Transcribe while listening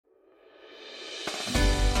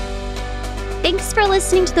Thanks for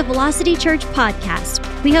listening to the Velocity Church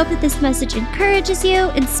podcast. We hope that this message encourages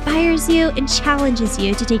you, inspires you, and challenges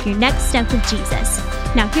you to take your next step with Jesus.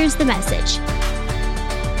 Now here's the message.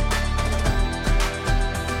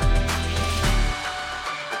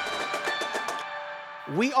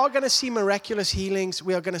 We are going to see miraculous healings.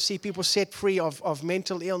 We are going to see people set free of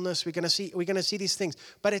mental illness. We're going to see these things.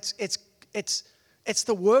 But it's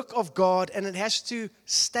the work of God, and it has to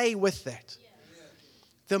stay with that.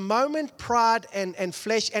 The moment pride and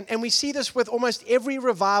flesh, and we see this with almost every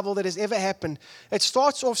revival that has ever happened, it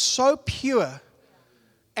starts off so pure,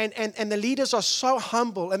 and the leaders are so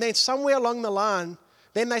humble, and then somewhere along the line,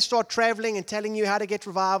 then they start traveling and telling you how to get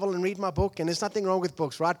revival and read my book, and there's nothing wrong with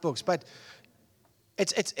books, write books, but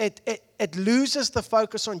it loses the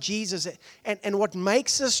focus on Jesus, and what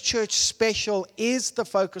makes this church special is the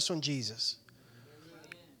focus on Jesus.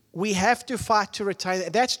 We have to fight to retain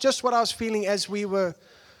that. That's just what I was feeling as we were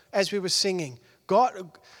singing.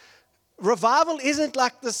 Revival isn't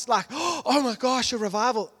like this, oh my gosh, a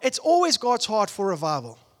revival. It's always God's heart for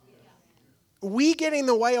revival. We get in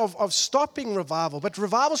the way of stopping revival, but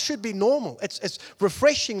revival should be normal. It's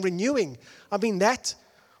refreshing, renewing. I mean,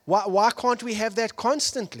 why can't we have that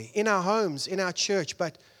constantly in our homes, in our church?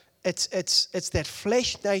 But it's that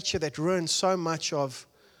flesh nature that ruins so much of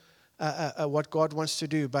what God wants to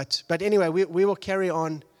do. But anyway, we will carry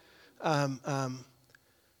on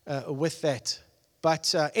with that.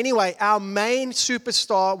 But anyway, our main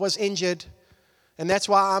superstar was injured, and that's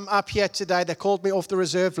why I'm up here today. They called me off the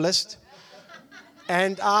reserve list,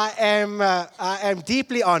 and I am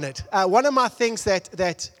deeply honored. One of my things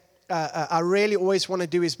that I really always want to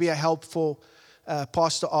do is be a help for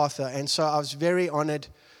Pastor Arthur, and so I was very honored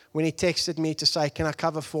when he texted me to say, can I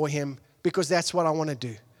cover for him, because that's what I want to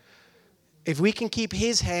do. If we can keep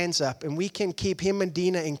his hands up and we can keep him and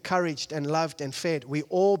Dina encouraged and loved and fed, we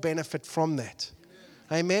all benefit from that.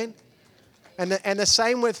 Amen? And the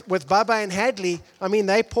same with Bubba and Hadley. I mean,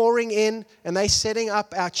 they're pouring in and they're setting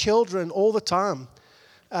up our children all the time.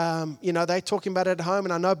 They're talking about it at home,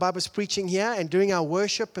 and I know Bubba's preaching here and doing our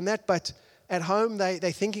worship and that, but at home they're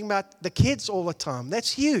thinking about the kids all the time.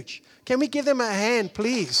 That's huge. Can we give them a hand,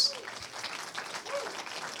 please?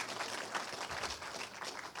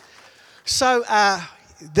 So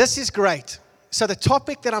this is great. So the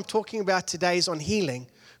topic that I'm talking about today is on healing,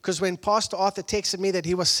 because when Pastor Arthur texted me that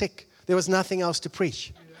he was sick, there was nothing else to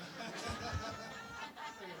preach.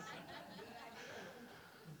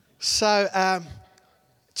 So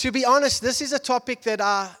to be honest, this is a topic that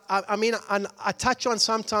I touch on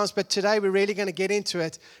sometimes, but today we're really going to get into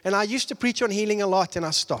it. And I used to preach on healing a lot, and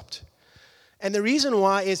I stopped. And the reason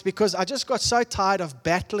why is because I just got so tired of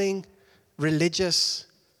battling religious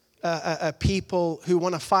people who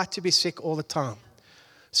want to fight to be sick all the time.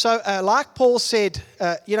 So like Paul said,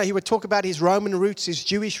 he would talk about his Roman roots, his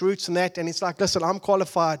Jewish roots and that, and it's like, listen, I'm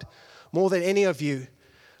qualified more than any of you.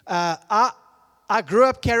 I grew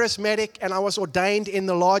up charismatic, and I was ordained in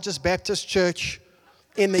the largest Baptist church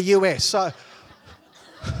in the U.S. So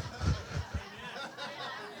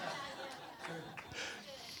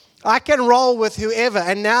I can roll with whoever,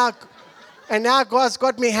 and now God's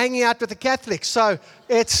got me hanging out with the Catholics. So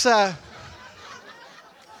it's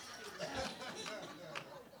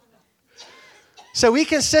so we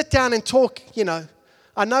can sit down and talk.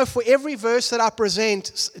 I know for every verse that I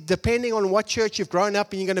present, depending on what church you've grown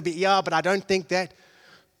up in, you're going to be, but I don't think that.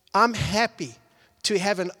 I'm happy to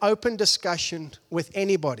have an open discussion with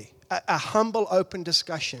anybody, a humble, open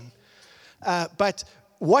discussion. But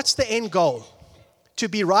what's the end goal? To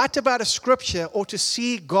be right about a scripture, or to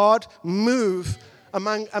see God move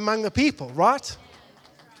among the people, right?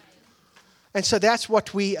 And so that's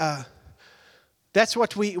what we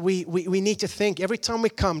need to think every time we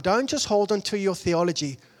come. Don't just hold on to your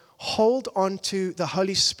theology. Hold on to the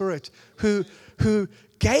Holy Spirit who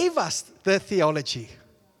gave us the theology.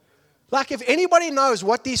 Like, if anybody knows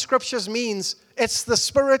what these scriptures means, it's the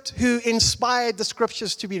Spirit who inspired the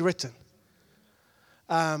scriptures to be written.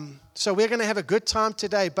 So we're going to have a good time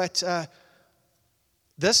today, but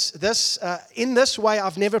in this way,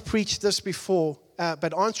 I've never preached this before,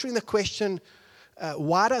 but answering the question,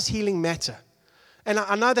 why does healing matter? And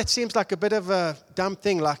I know that seems like a bit of a dumb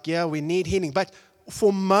thing, we need healing, but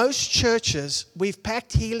for most churches, we've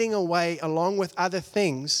packed healing away along with other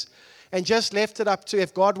things and just left it up to,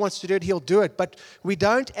 if God wants to do it, He'll do it. But we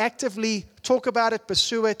don't actively talk about it,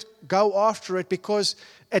 pursue it, go after it, because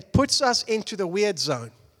it puts us into the weird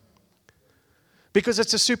zone. Because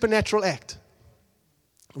it's a supernatural act.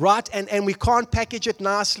 Right? And we can't package it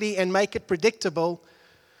nicely and make it predictable,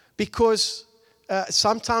 because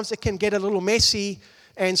sometimes it can get a little messy,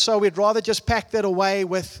 And so we'd rather just pack that away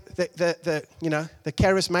with the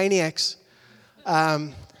charismaniacs. I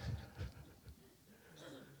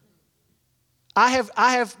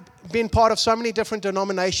have been part of so many different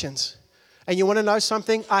denominations. And you want to know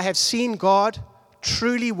something? I have seen God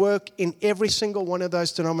truly work in every single one of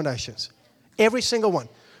those denominations. Every single one.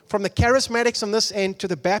 From the charismatics on this end to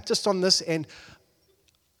the Baptists on this end.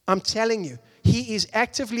 I'm telling you, He is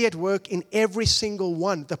actively at work in every single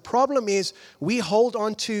one. The problem is we hold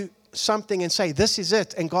on to something and say, this is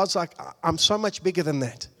it. And God's like, I'm so much bigger than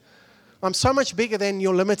that. I'm so much bigger than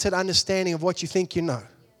your limited understanding of what you think you know.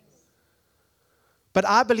 But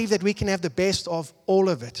I believe that we can have the best of all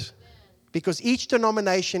of it. Because each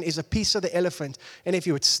denomination is a piece of the elephant. And if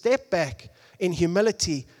you would step back in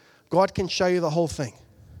humility, God can show you the whole thing.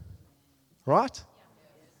 Right?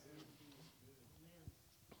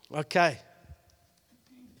 Okay.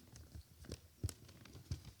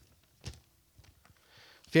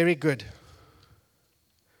 Very good.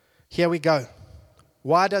 Here we go.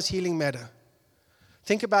 Why does healing matter?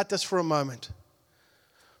 Think about this for a moment.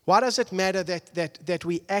 Why does it matter that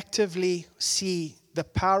we actively see the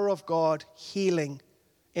power of God healing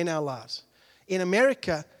in our lives? In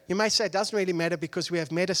America, you may say it doesn't really matter because we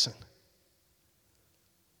have medicine.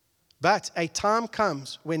 But a time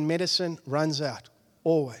comes when medicine runs out,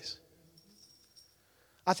 always.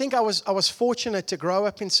 I think I was fortunate to grow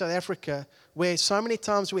up in South Africa where so many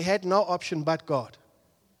times we had no option but God.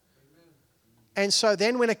 And so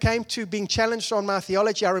then when it came to being challenged on my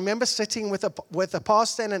theology, I remember sitting with a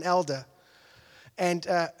pastor and an elder and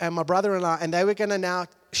my brother-in-law, and they were going to now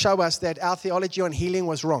show us that our theology on healing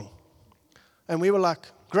was wrong. And we were like,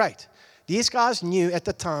 great. These guys knew at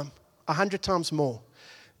the time 100 times more.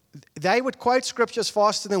 They would quote scriptures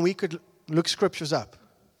faster than we could look scriptures up.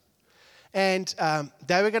 And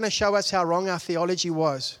they were going to show us how wrong our theology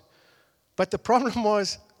was. But the problem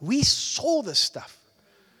was, we saw this stuff.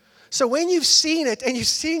 So when you've seen it and you've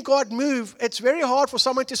seen God move, it's very hard for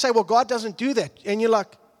someone to say, well, God doesn't do that. And you're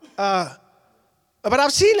like, but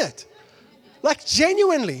I've seen it. Like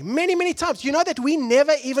genuinely, many, many times. You know that we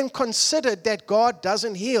never even considered that God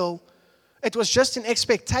doesn't heal. It was just an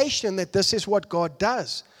expectation that this is what God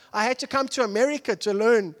does. I had to come to America to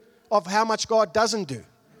learn of how much God doesn't do.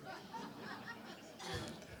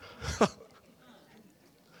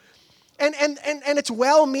 And it's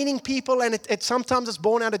well-meaning people, and it sometimes is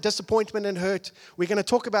born out of disappointment and hurt. We're going to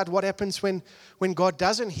talk about what happens when God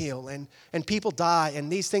doesn't heal and people die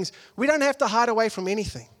and these things. We don't have to hide away from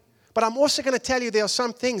anything. But I'm also going to tell you there are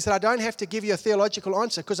some things that I don't have to give you a theological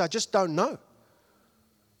answer because I just don't know.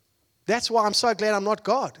 That's why I'm so glad I'm not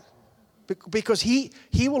God. Because He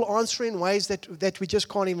will answer in ways that we just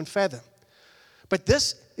can't even fathom. But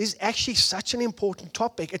this is actually such an important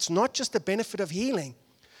topic. It's not just the benefit of healing.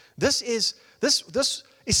 This is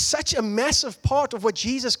such a massive part of what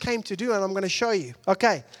Jesus came to do, and I'm going to show you.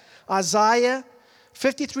 Okay, Isaiah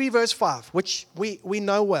 53 verse 5, which we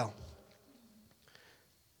know well.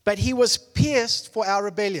 But He was pierced for our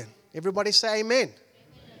rebellion. Everybody say amen. Amen.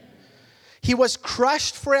 He was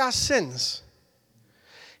crushed for our sins.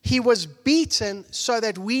 He was beaten so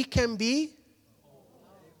that we can be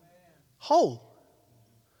whole.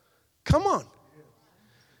 Come on.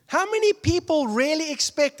 How many people really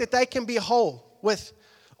expect that they can be whole with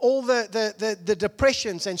all the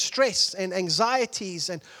depressions and stress and anxieties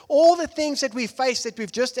and all the things that we face that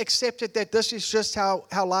we've just accepted that this is just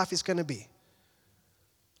how life is going to be?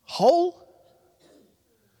 Whole?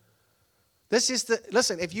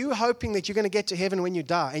 Listen, if you're hoping that you're going to get to heaven when you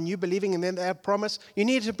die and you're believing in that promise, you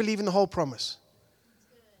need to believe in the whole promise.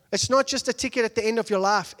 It's not just a ticket at the end of your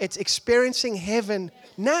life. It's experiencing heaven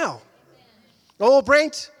now. Oh,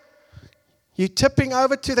 Brent, you tipping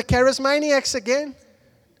over to the charismaniacs again?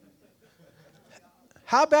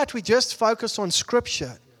 How about we just focus on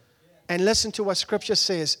Scripture and listen to what Scripture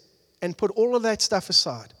says and put all of that stuff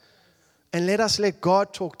aside and let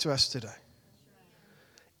God talk to us today?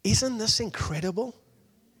 Isn't this incredible?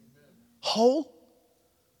 Whole?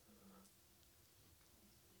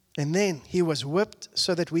 And then He was whipped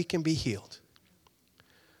so that we can be healed.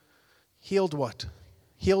 Healed what?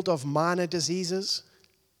 Healed of minor diseases.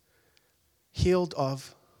 Healed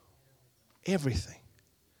of everything.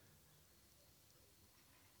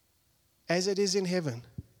 As it is in heaven,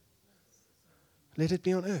 let it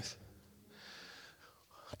be on earth.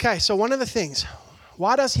 Okay, so one of the things,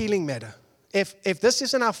 why does healing matter? If this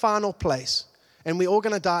isn't our final place, and we're all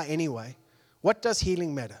going to die anyway, what does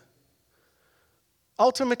healing matter?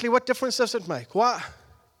 Ultimately, what difference does it make? What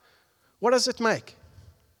does it make?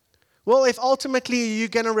 Well, if ultimately you're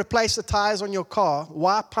going to replace the tires on your car,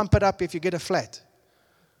 why pump it up if you get a flat?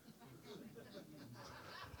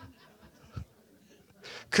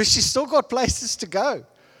 Because you still got places to go.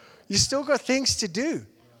 You still got things to do.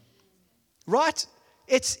 Right?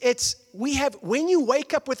 When you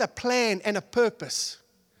wake up with a plan and a purpose,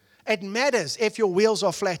 it matters if your wheels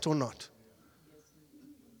are flat or not.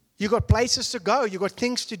 You got places to go. You got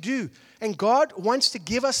things to do. And God wants to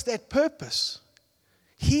give us that purpose.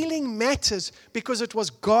 Healing matters because it was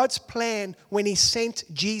God's plan when He sent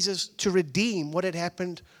Jesus to redeem what had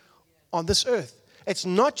happened on this earth. It's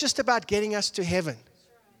not just about getting us to heaven.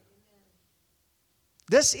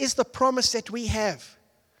 This is the promise that we have.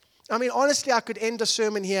 I mean, honestly, I could end the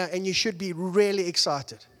sermon here and you should be really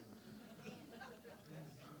excited.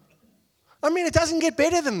 I mean, it doesn't get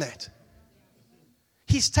better than that.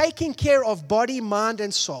 He's taking care of body, mind,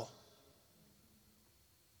 and soul.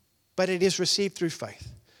 But it is received through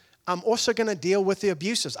faith. I'm also going to deal with the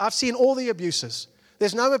abuses. I've seen all the abuses.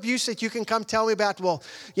 There's no abuse that you can come tell me about, well,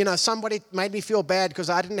 somebody made me feel bad because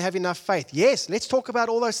I didn't have enough faith. Yes, let's talk about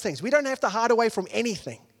all those things. We don't have to hide away from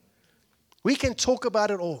anything. We can talk about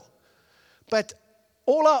it all. But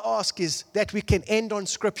all I ask is that we can end on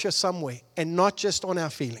Scripture somewhere and not just on our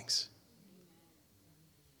feelings.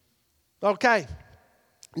 Okay,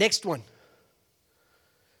 next one.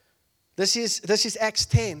 This is Acts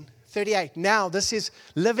 10:38. Now, this is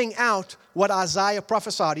living out what Isaiah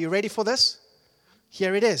prophesied. Are you ready for this?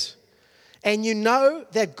 Here it is. And you know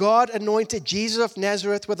that God anointed Jesus of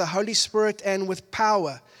Nazareth with the Holy Spirit and with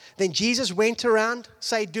power. Then Jesus went around,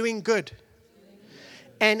 say, doing good.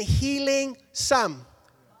 And healing some.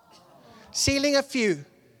 Healing a few.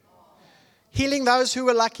 Healing those who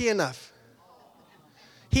were lucky enough.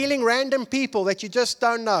 Healing random people that you just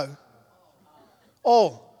don't know.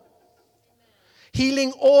 All.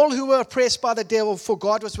 Healing all who were oppressed by the devil, for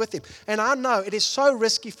God was with him. And I know it is so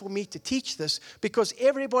risky for me to teach this because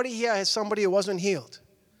everybody here has somebody who wasn't healed.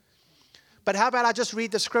 But how about I just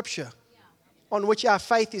read the scripture on which our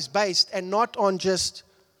faith is based and not on just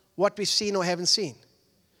what we've seen or haven't seen.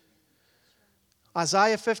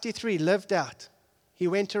 Isaiah 53 lived out. He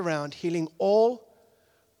went around healing all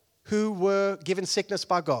who were given sickness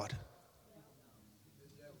by God,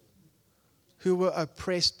 who were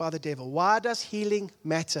oppressed by the devil. Why does healing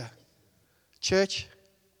matter, church?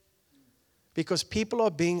 Because people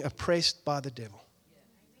are being oppressed by the devil.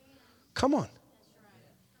 Come on.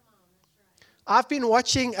 I've been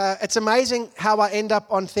watching, it's amazing how I end up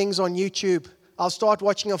on things on YouTube. I'll start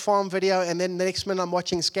watching a farm video and then the next minute I'm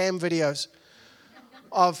watching scam videos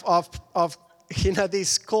of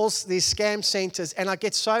these calls, these scam centers. And I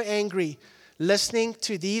get so angry listening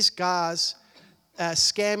to these guys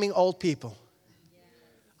scamming old people.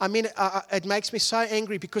 I mean, it makes me so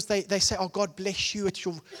angry because they say, oh, God bless you. It's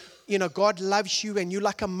your, God loves you and you're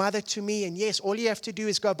like a mother to me. And yes, all you have to do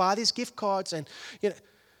is go buy these gift cards. And,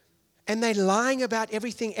 and they're lying about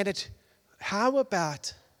everything. And how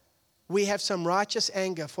about we have some righteous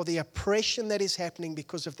anger for the oppression that is happening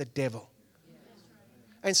because of the devil?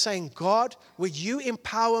 And saying, God, would you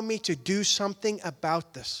empower me to do something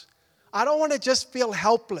about this? I don't want to just feel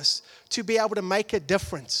helpless to be able to make a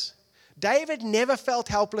difference. David never felt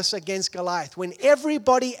helpless against Goliath when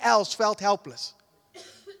everybody else felt helpless.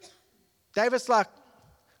 David's like,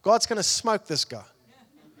 God's going to smoke this guy.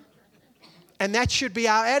 And that should be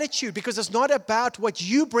our attitude because it's not about what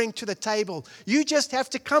you bring to the table. You just have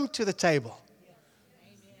to come to the table.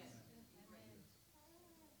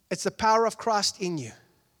 It's the power of Christ in you.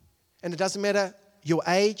 And it doesn't matter your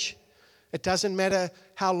age. It doesn't matter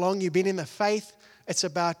how long you've been in the faith. It's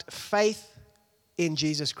about faith in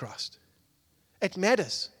Jesus Christ. It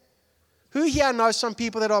matters. Who here knows some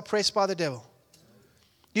people that are oppressed by the devil?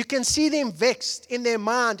 You can see them vexed in their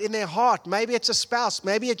mind, in their heart. Maybe it's a spouse.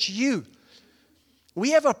 Maybe it's you. We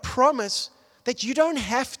have a promise that you don't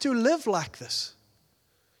have to live like this.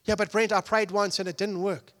 Yeah, but Brent, I prayed once and it didn't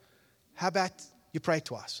work. How about you pray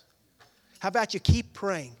twice? How about you keep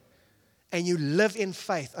praying and you live in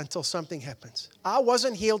faith until something happens? I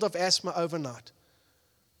wasn't healed of asthma overnight.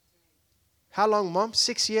 How long, Mom?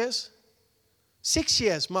 6 years? 6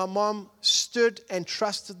 years, my mom stood and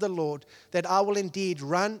trusted the Lord that I will indeed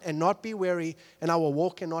run and not be weary, and I will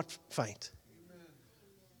walk and not faint. Amen.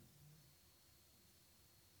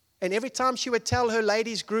 And every time she would tell her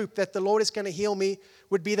ladies group that the Lord is going to heal me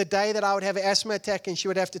would be the day that I would have an asthma attack and she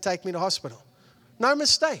would have to take me to hospital. No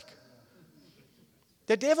mistake.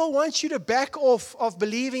 The devil wants you to back off of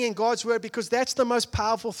believing in God's word because that's the most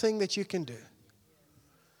powerful thing that you can do.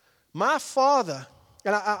 My father,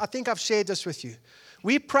 and I think I've shared this with you.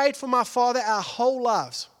 We prayed for my father our whole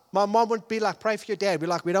lives. My mom would be like, pray for your dad. We're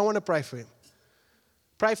like, we don't want to pray for him.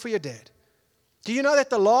 Pray for your dad. Do you know that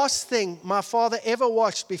the last thing my father ever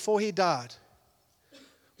watched before he died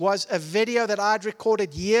was a video that I'd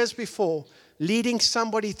recorded years before, leading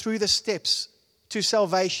somebody through the steps to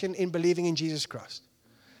salvation in believing in Jesus Christ.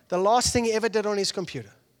 The last thing he ever did on his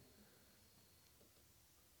computer.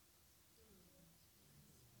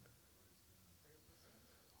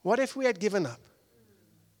 What if we had given up?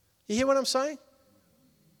 You hear what I'm saying?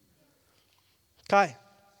 Okay.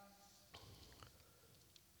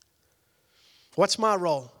 What's my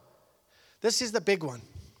role? This is the big one.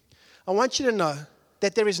 I want you to know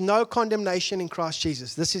that there is no condemnation in Christ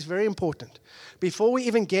Jesus. This is very important. Before we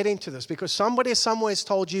even get into this, because somebody somewhere has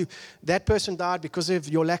told you that person died because of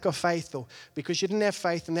your lack of faith or because you didn't have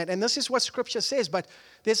faith in that. And this is what Scripture says. But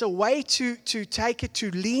there's a way to take it, to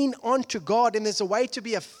lean onto God, and there's a way to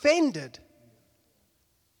be offended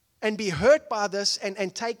and be hurt by this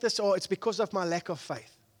and take this, oh, it's because of my lack of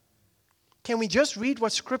faith. Can we just read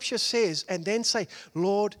what Scripture says and then say,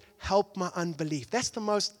 Lord, help my unbelief? That's the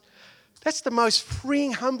most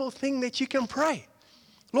freeing, humble thing that you can pray.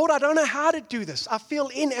 Lord, I don't know how to do this. I feel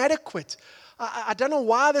inadequate. I don't know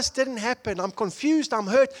why this didn't happen. I'm confused. I'm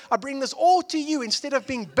hurt. I bring this all to you. Instead of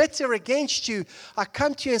being bitter against you, I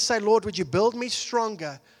come to you and say, Lord, would you build me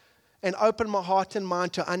stronger and open my heart and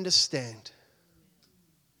mind to understand?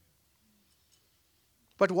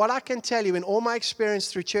 But what I can tell you in all my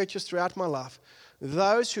experience through churches throughout my life,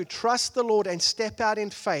 those who trust the Lord and step out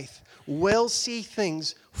in faith will see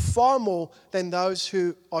things far more than those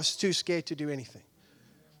who are too scared to do anything.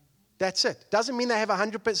 That's it. Doesn't mean they have a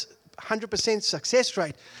 100% success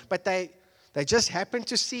rate, but they just happen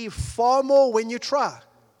to see far more when you try.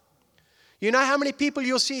 You know how many people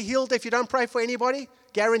you'll see healed if you don't pray for anybody?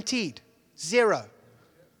 Guaranteed. 0.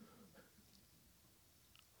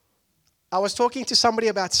 I was talking to somebody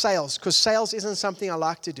about sales, because sales isn't something I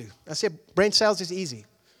like to do. I said, Brent, sales is easy.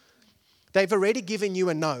 They've already given you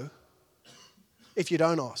a no if you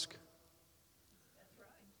don't ask.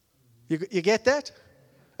 You get that?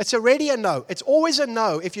 It's already a no. It's always a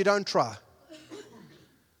no if you don't try.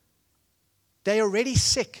 They're already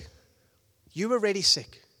sick. You're already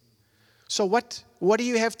sick. So what do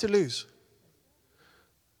you have to lose?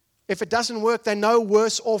 If it doesn't work, they're no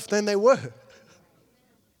worse off than they were.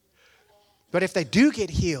 But if they do get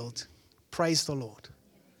healed, praise the Lord.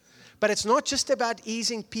 But it's not just about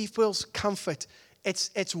easing people's comfort.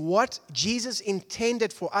 It's what Jesus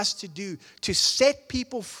intended for us to do, to set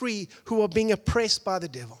people free who are being oppressed by the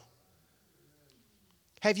devil.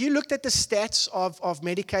 Have you looked at the stats of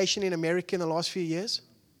medication in America in the last few years?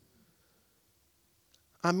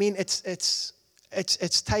 I mean, it's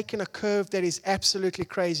taken a curve that is absolutely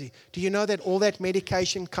crazy. Do you know that all that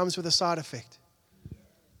medication comes with a side effect?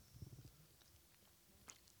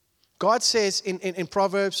 God says in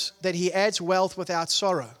Proverbs that He adds wealth without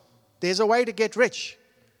sorrow. There's a way to get rich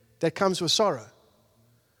that comes with sorrow.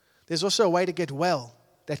 There's also a way to get well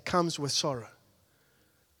that comes with sorrow.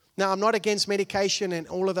 Now, I'm not against medication and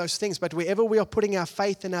all of those things, but wherever we are putting our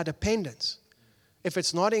faith and our dependence, if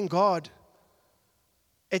it's not in God,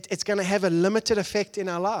 it's going to have a limited effect in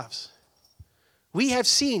our lives. We have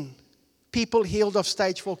seen people healed of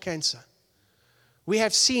stage 4 cancer. We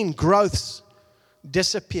have seen growths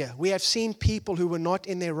disappear. We have seen people who were not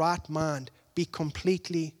in their right mind be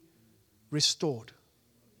completely restored.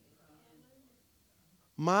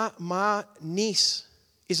 My niece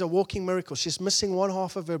is a walking miracle. She's missing one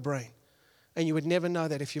half of her brain, and you would never know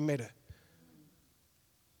that if you met her.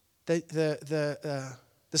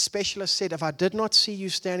 The specialist said, if I did not see you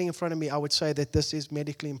standing in front of me, I would say that this is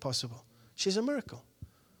medically impossible. She's a miracle.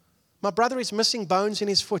 My brother is missing bones in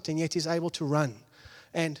his foot, and yet he's able to run.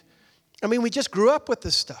 And I mean, we just grew up with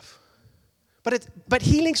this stuff. But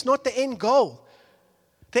healing's not the end goal.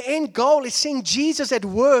 The end goal is seeing Jesus at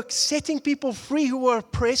work, setting people free who were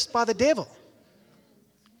oppressed by the devil.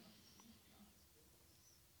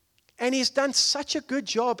 And He's done such a good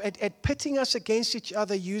job at pitting us against each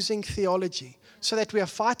other using theology, so that we are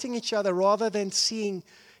fighting each other rather than seeing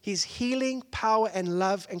His healing power and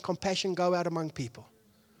love and compassion go out among people.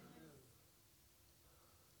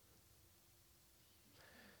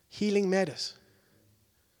 Healing matters.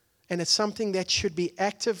 And it's something that should be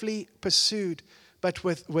actively pursued, but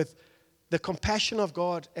with the compassion of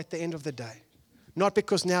God at the end of the day. Not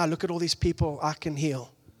because now, look at all these people I can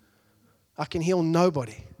heal. I can heal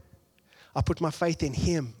nobody. I put my faith in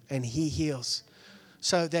Him and He heals.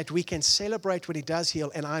 So that we can celebrate when He does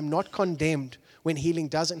heal, and I'm not condemned when healing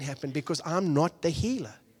doesn't happen because I'm not the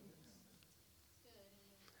healer.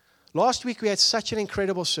 Last week we had such an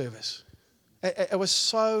incredible service. It was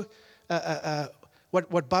so,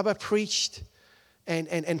 what Baba preached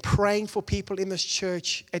and praying for people in this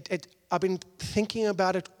church, I've been thinking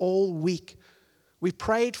about it all week. We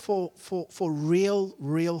prayed for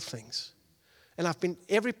real things. And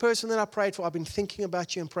every person that I prayed for, I've been thinking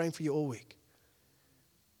about you and praying for you all week.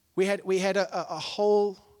 We had a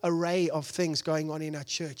whole array of things going on in our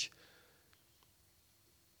church.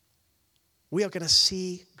 We are going to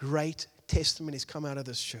see great testimonies come out of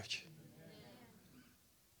this church.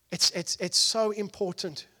 It's so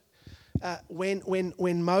important.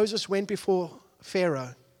 When Moses went before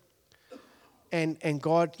Pharaoh, and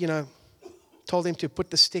God, told him to put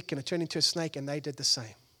the stick and it turned into a snake, and they did the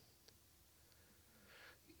same.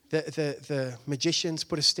 The magicians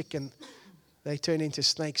put a stick and they turned into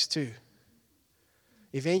snakes too.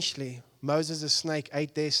 Eventually, Moses' snake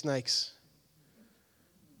ate their snakes.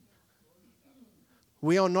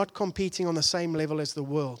 We are not competing on the same level as the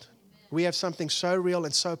world. We have something so real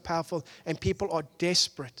and so powerful, and people are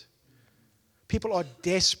desperate. People are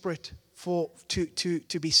desperate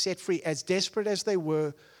to be set free, as desperate as they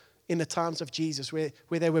were in the times of Jesus, where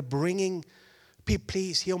they were bringing,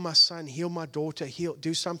 please heal my son, heal my daughter,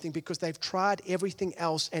 do something, because they've tried everything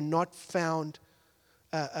else and not found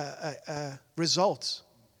results.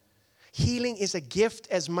 Healing is a gift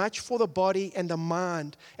as much for the body and the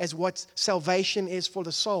mind as what salvation is for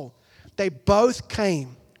the soul. They both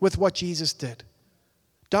came with what Jesus did.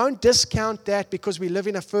 Don't discount that because we live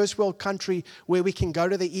in a first world country where we can go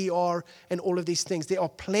to the ER and all of these things. There are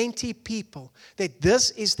plenty of people that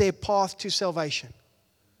this is their path to salvation.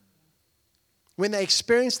 When they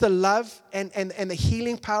experience the love and the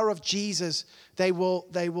healing power of Jesus, they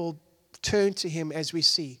will turn to Him, as we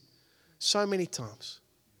see so many times.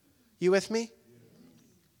 You with me?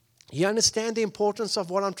 You understand the importance of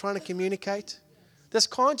what I'm trying to communicate? This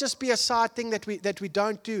can't just be a side thing that we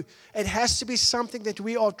don't do. It has to be something that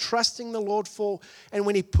we are trusting the Lord for. And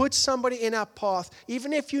when He puts somebody in our path,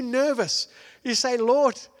 even if you're nervous, you say,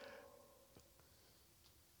 Lord,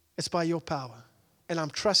 it's by your power, and I'm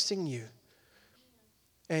trusting you.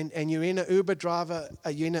 And you're in an Uber driver,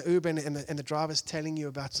 you're in an Uber and the driver's telling you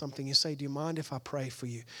about something. You say, do you mind if I pray for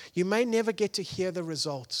you? You may never get to hear the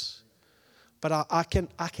results, but I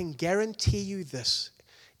can guarantee you this.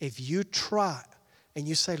 If you try and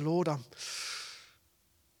you say, Lord, I'm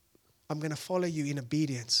going to follow you in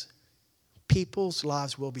obedience, people's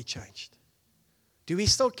lives will be changed. Do we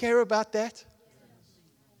still care about that?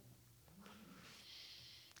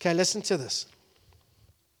 Okay, listen to this.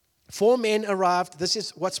 4 men arrived. This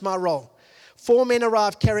is what's my role. 4 men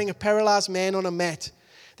arrived carrying a paralyzed man on a mat.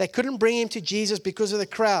 They couldn't bring him to Jesus because of the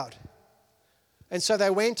crowd. And so they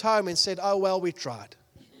went home and said, oh, well, we tried.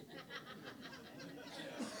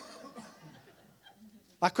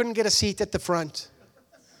 I couldn't get a seat at the front.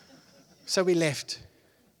 So we left.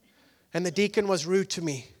 And the deacon was rude to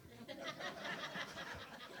me.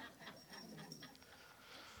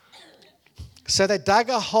 So they dug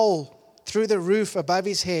a hole through the roof above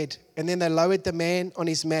his head, and then they lowered the man on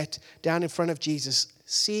his mat down in front of Jesus,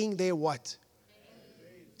 seeing their what?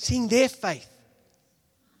 Seeing their faith.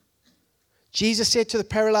 Jesus said to the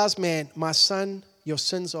paralyzed man, my son, your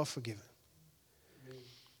sins are forgiven.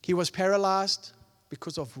 He was paralyzed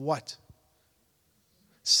because of what?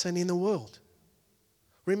 Sin in the world.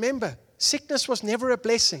 Remember, sickness was never a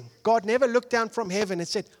blessing. God never looked down from heaven and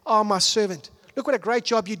said, oh, my servant, look what a great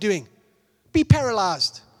job you're doing. Be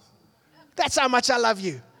paralyzed. That's how much I love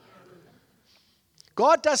you.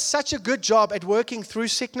 God does such a good job at working through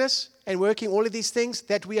sickness and working all of these things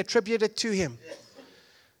that we attribute it to Him.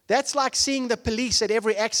 That's like seeing the police at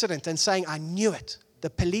every accident and saying, I knew it. The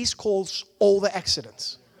police calls all the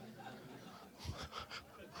accidents.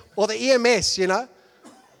 Or the EMS,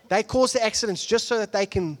 they cause the accidents just so that they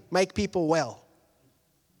can make people well.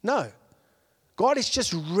 No. God is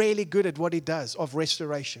just really good at what He does of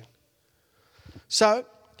restoration. So,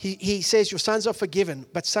 He says, your sons are forgiven.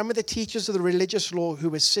 But some of the teachers of the religious law who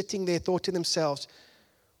were sitting there thought to themselves,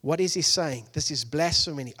 what is he saying? This is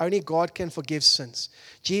blasphemy. Only God can forgive sins.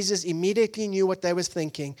 Jesus immediately knew what they were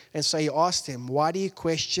thinking, and so He asked them, why do you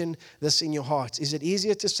question this in your hearts? Is it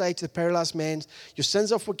easier to say to the paralyzed man, your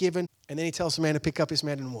sins are forgiven, and then He tells the man to pick up his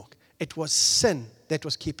mat and walk? It was sin that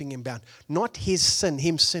was keeping him bound, not his sin,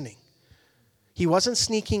 him sinning. He wasn't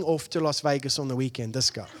sneaking off to Las Vegas on the weekend, this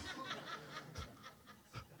guy.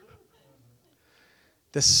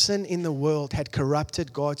 The sin in the world had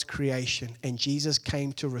corrupted God's creation, and Jesus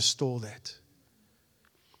came to restore that.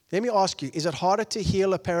 Let me ask you, is it harder to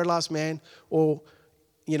heal a paralyzed man or,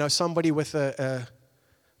 somebody with a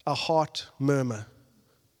heart murmur?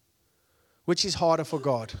 Which is harder for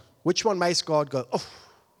God? Which one makes God go, oh?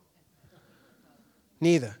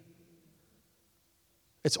 Neither.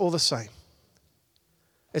 It's all the same.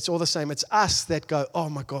 It's all the same. It's us that go, oh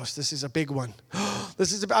my gosh, this is a big one.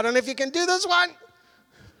 I don't know if you can do this one.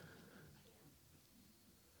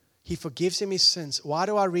 He forgives him his sins. Why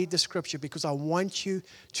do I read the scripture? Because I want you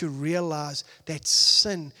to realize that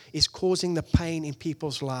sin is causing the pain in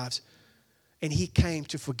people's lives. And he came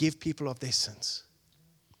to forgive people of their sins.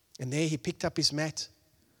 And there he picked up his mat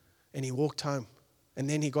and he walked home. And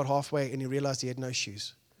then he got halfway and he realized he had no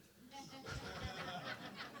shoes.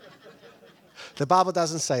 The Bible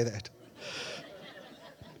doesn't say that.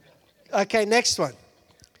 Okay, next one.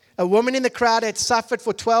 A woman in the crowd had suffered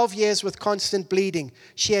for 12 years with constant bleeding.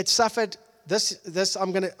 She had suffered,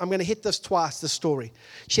 I'm going to hit this twice, the story.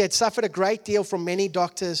 She had suffered a great deal from many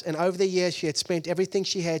doctors, and over the years she had spent everything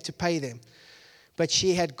she had to pay them. But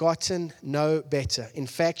she had gotten no better. In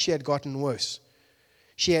fact, she had gotten worse.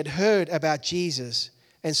 She had heard about Jesus,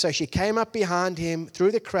 and so she came up behind him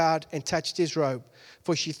through the crowd and touched his robe.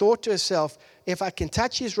 For she thought to herself, if I can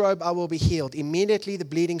touch his robe, I will be healed. Immediately the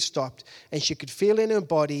bleeding stopped, and she could feel in her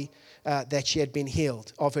body that she had been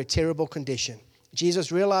healed of her terrible condition.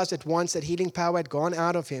 Jesus realized at once that healing power had gone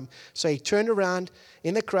out of him, so he turned around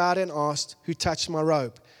in the crowd and asked, who touched my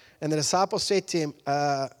robe? And the disciples said to him,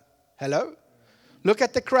 hello? Look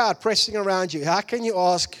at the crowd pressing around you. How can you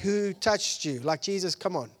ask who touched you? Like, Jesus,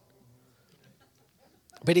 come on.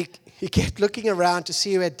 But he kept looking around to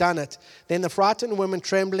see who had done it. Then the frightened woman,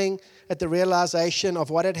 trembling at the realization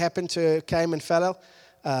of what had happened to her, came and fell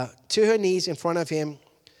to her knees in front of him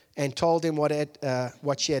and told him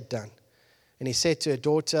what she had done. And he said to her,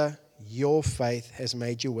 daughter, your faith has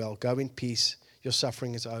made you well. Go in peace. Your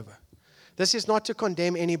suffering is over. This is not to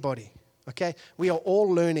condemn anybody. Okay, we are all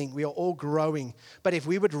learning, we are all growing. But if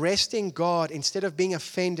we would rest in God instead of being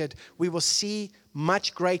offended, we will see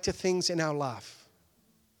much greater things in our life.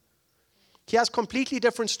 He has completely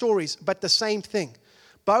different stories, but the same thing.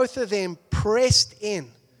 Both of them pressed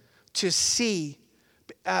in to see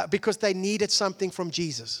because they needed something from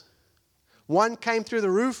Jesus. One came through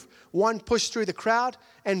the roof, one pushed through the crowd,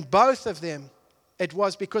 and both of them, it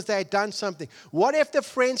was because they had done something. What if the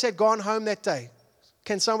friends had gone home that day?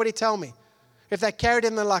 Can somebody tell me? If they carried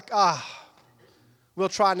him, they're like, we'll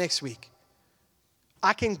try next week.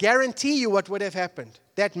 I can guarantee you what would have happened.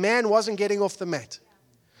 That man wasn't getting off the mat.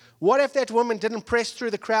 What if that woman didn't press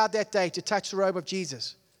through the crowd that day to touch the robe of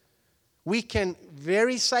Jesus? We can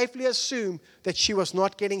very safely assume that she was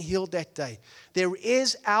not getting healed that day. There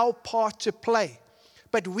is our part to play.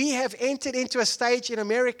 But we have entered into a stage in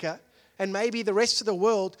America and maybe the rest of the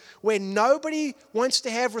world where nobody wants to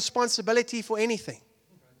have responsibility for anything.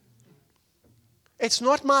 It's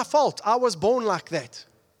not my fault. I was born like that.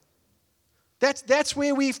 That's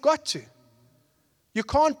where we've got to. You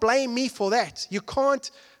can't blame me for that. You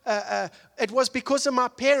can't, it was because of my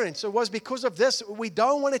parents. It was because of this. We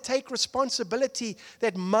don't want to take responsibility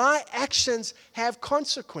that my actions have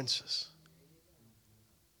consequences.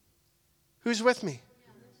 Who's with me?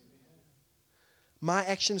 My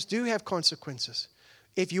actions do have consequences.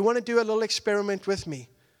 If you want to do a little experiment with me,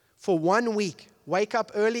 for 1 week, wake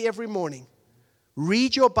up early every morning,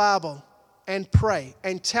 read your Bible and pray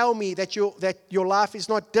and tell me that your life is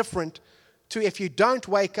not different to if you don't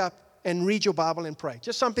wake up and read your Bible and pray.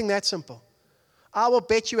 Just something that simple. I will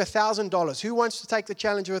bet you $1,000. Who wants to take the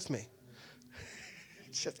challenge with me?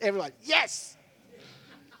 Just everyone, yes!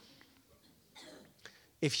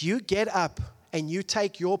 If you get up and you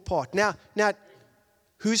take your part. Now,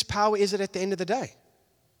 whose power is it at the end of the day?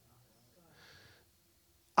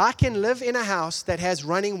 I can live in a house that has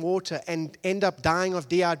running water and end up dying of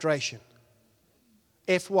dehydration.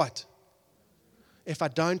 If what? If I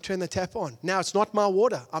don't turn the tap on. Now, it's not my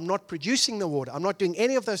water. I'm not producing the water. I'm not doing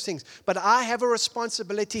any of those things. But I have a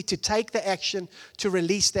responsibility to take the action to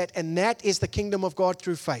release that. And that is the kingdom of God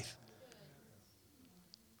through faith.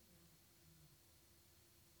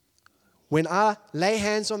 When I lay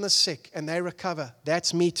hands on the sick and they recover,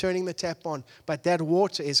 that's me turning the tap on. But that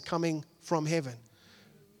water is coming from heaven.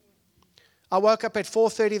 I woke up at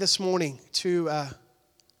 4:30 this morning to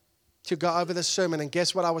go over the sermon, and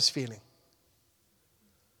guess what I was feeling?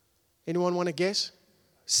 Anyone want to guess?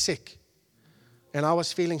 Sick. And I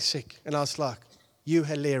was feeling sick, and I was like, you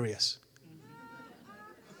hilarious.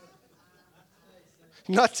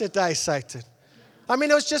 Not today, Satan. I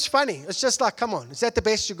mean, it was just funny. It's just like, come on, is that the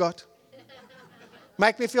best you got?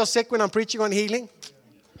 Make me feel sick when I'm preaching on healing?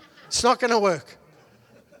 It's not going to work.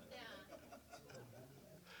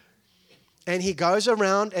 And he goes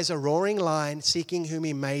around as a roaring lion, seeking whom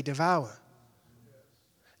he may devour.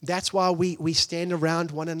 That's why we stand around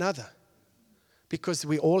one another. Because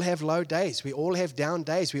we all have low days. We all have down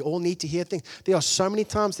days. We all need to hear things. There are so many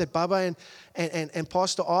times that Baba and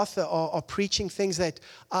Pastor Arthur are preaching things that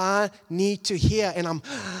I need to hear. And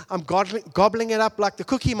I'm gobbling it up like the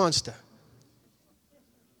Cookie Monster.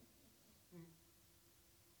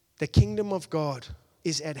 The kingdom of God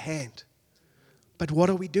is at hand. But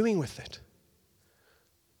what are we doing with it?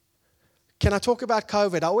 Can I talk about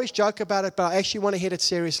COVID? I always joke about it, but I actually want to hit it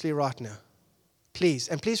seriously right now. Please,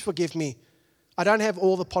 and please forgive me. I don't have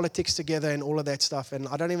all the politics together and all of that stuff, and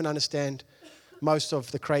I don't even understand most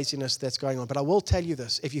of the craziness that's going on. But I will tell you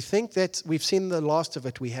this. If you think that we've seen the last of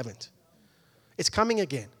it, we haven't. It's coming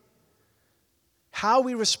again. How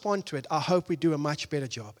we respond to it, I hope we do a much better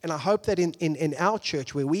job. And I hope that in our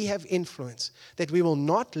church, where we have influence, that we will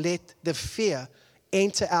not let the fear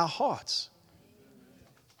enter our hearts.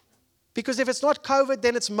 Because if it's not COVID,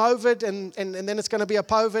 then it's Movid, and then it's going to be a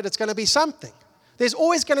Povid. It's going to be something. There's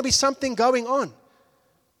always going to be something going on.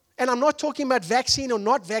 And I'm not talking about vaccine or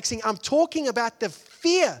not vaccine. I'm talking about the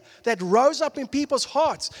fear that rose up in people's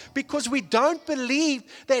hearts because we don't believe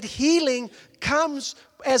that healing comes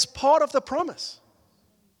as part of the promise.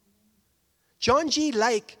 John G.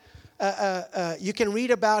 Lake, you can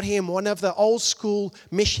read about him, one of the old school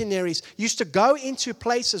missionaries, used to go into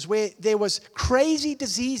places where there was crazy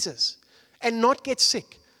diseases and not get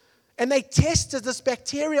sick. And they tested this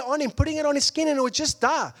bacteria on him, putting it on his skin, and it would just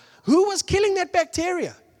die. Who was killing that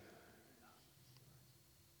bacteria?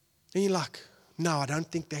 And you're like, no, I don't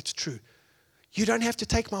think that's true. You don't have to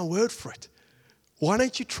take my word for it. Why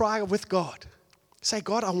don't you try with God? Say,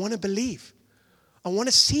 God, I want to believe. I want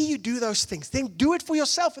to see you do those things. Then do it for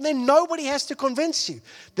yourself, and then nobody has to convince you.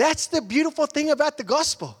 That's the beautiful thing about the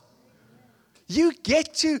gospel. You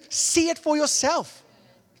get to see it for yourself.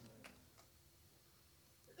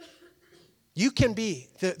 You can be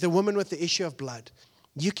the woman with the issue of blood.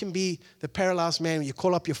 You can be the paralyzed man when you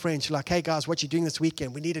call up your friends. You're like, hey guys, what you doing this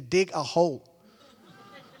weekend? We need to dig a hole.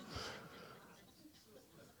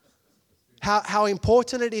 How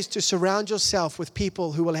important it is to surround yourself with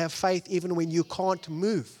people who will have faith even when you can't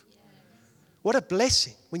move. What a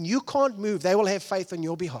blessing. When you can't move, they will have faith on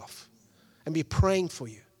your behalf and be praying for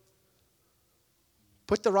you.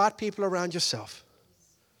 Put the right people around yourself.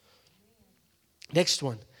 Next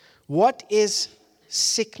one. What is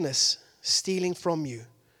sickness stealing from you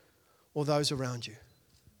or those around you?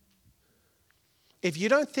 If you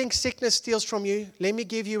don't think sickness steals from you, let me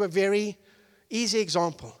give you a very easy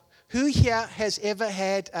example. Who here has ever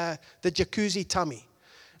had the jacuzzi tummy?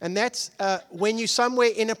 And that's when you're somewhere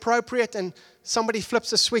inappropriate and somebody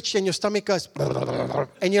flips a switch and your stomach goes,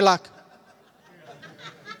 and you're like,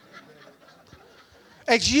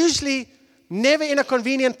 it's usually never in a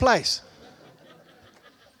convenient place.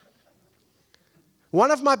 One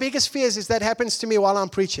of my biggest fears is that happens to me while I'm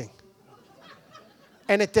preaching.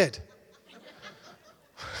 And it did.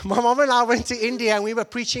 My mom and I went to India and we were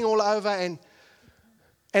preaching all over, and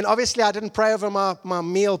obviously I didn't pray over my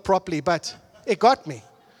meal properly, but it got me.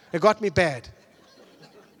 It got me bad.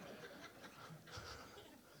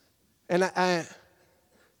 And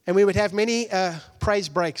we would have many praise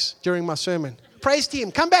breaks during my sermon. Praise team,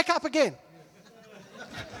 come back up again.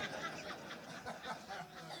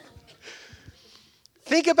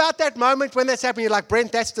 Think about that moment when that's happening. You're like,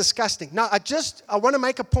 Brent, that's disgusting. No, I want to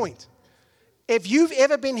make a point. If you've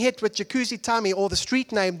ever been hit with jacuzzi tummy or the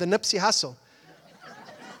street name, the Nipsey Hussle,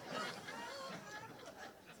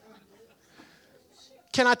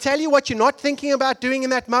 can I tell you what you're not thinking about doing in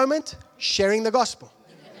that moment? Sharing the gospel.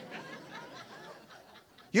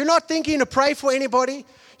 You're not thinking to pray for anybody.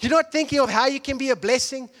 You're not thinking of how you can be a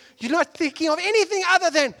blessing. You're not thinking of anything other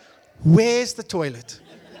than, where's the toilet?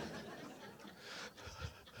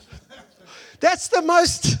 That's the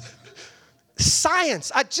most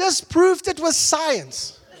science. I just proved it was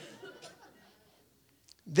science.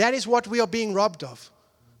 That is what we are being robbed of.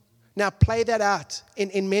 Now play that out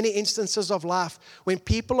in many instances of life when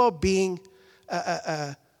people are being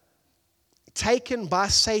taken by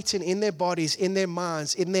Satan in their bodies, in their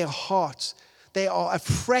minds, in their hearts. They are a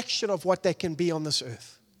fraction of what they can be on this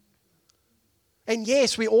earth. And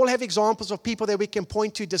yes, we all have examples of people that we can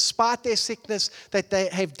point to despite their sickness that they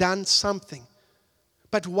have done something.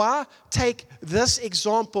 But why take this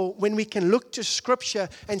example when we can look to Scripture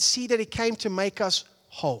and see that it came to make us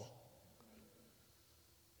whole?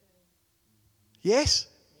 Yes?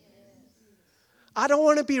 I don't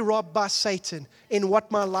want to be robbed by Satan in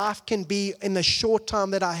what my life can be in the short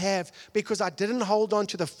time that I have because I didn't hold on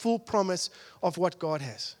to the full promise of what God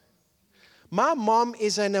has. My mom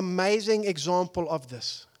is an amazing example of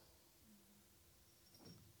this.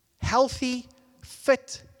 Healthy,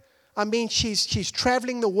 fit. I mean, she's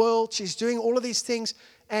traveling the world. She's doing all of these things.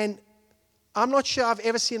 And I'm not sure I've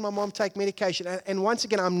ever seen my mom take medication. And once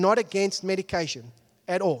again, I'm not against medication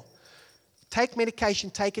at all. Take medication,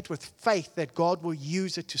 take it with faith that God will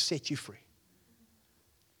use it to set you free.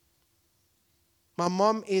 My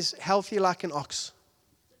mom is healthy like an ox.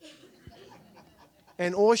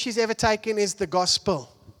 And all she's ever taken is the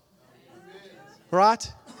gospel.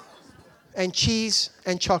 Right? And cheese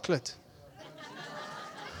and chocolate.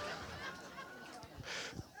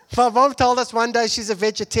 My mom told us one day she's a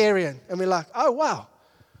vegetarian. And we're like, oh, wow.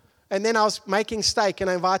 And then I was making steak and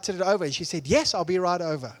I invited her over. And she said, yes, I'll be right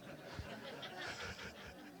over.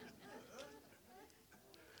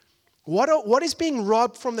 What is being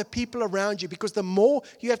robbed from the people around you? Because the more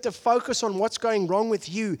you have to focus on what's going wrong with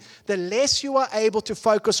you, the less you are able to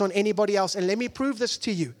focus on anybody else. And let me prove this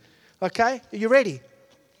to you. Okay? Are you ready?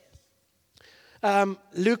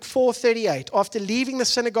 Luke 4:38. After leaving the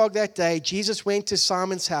synagogue that day, Jesus went to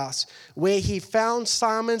Simon's house, where he found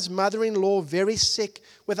Simon's mother-in-law very sick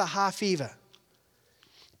with a high fever.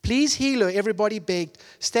 Please heal her, everybody begged.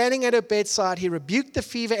 Standing at her bedside, he rebuked the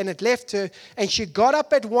fever and it left her, and she got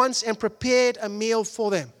up at once and prepared a meal for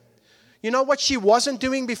them. You know what she wasn't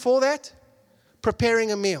doing before that?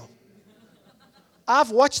 Preparing a meal. I've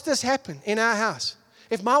watched this happen in our house.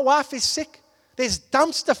 If my wife is sick, there's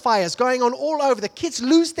dumpster fires going on all over. The kids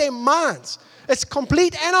lose their minds. It's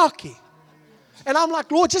complete anarchy. And I'm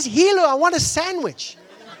like, Lord, just heal her. I want a sandwich.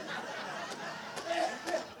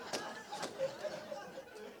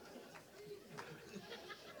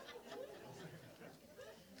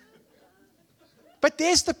 But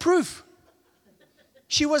there's the proof.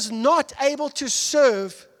 She was not able to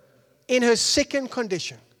serve in her sickened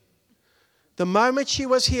condition. The moment she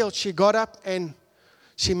was healed, she got up and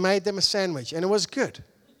she made them a sandwich, and it was good.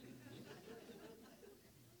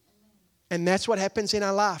 And that's what happens in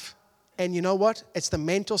our life. And you know what? It's the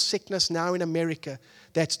mental sickness now in America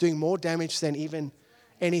that's doing more damage than even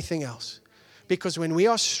anything else. Because when we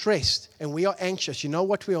are stressed and we are anxious, you know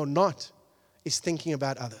what we are not? Is thinking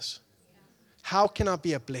about others. How can I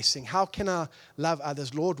be a blessing? How can I love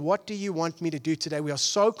others? Lord, what do you want me to do today? We are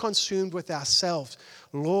so consumed with ourselves.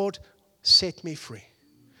 Lord, set me free.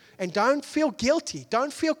 And don't feel guilty.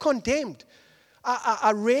 Don't feel condemned.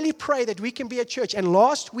 I really pray that we can be a church. And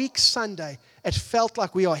last week, Sunday, it felt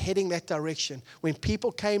like we are heading that direction when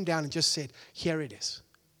people came down and just said, here it is.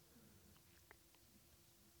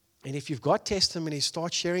 And if you've got testimonies,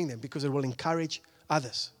 start sharing them because it will encourage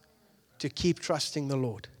others to keep trusting the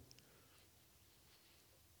Lord.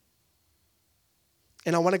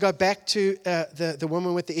 And I want to go back to the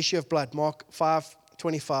woman with the issue of blood, Mark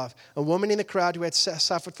 5:25. A woman in the crowd who had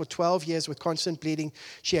suffered for 12 years with constant bleeding.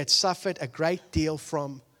 She had suffered a great deal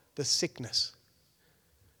from the sickness.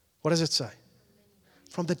 What does it say?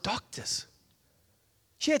 From the doctors.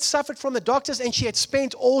 She had suffered from the doctors and she had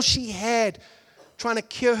spent all she had trying to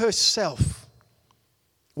cure herself.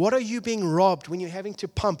 What are you being robbed when you're having to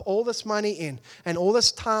pump all this money in and all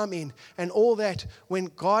this time in and all that when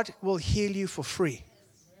God will heal you for free?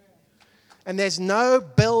 And there's no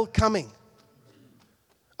bill coming.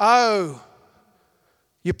 Oh,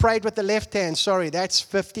 you prayed with the left hand. Sorry, that's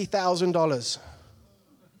 $50,000.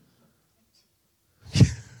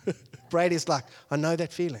 Brady's like, I know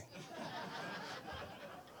that feeling.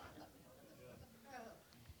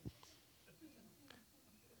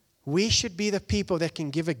 We should be the people that can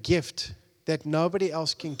give a gift that nobody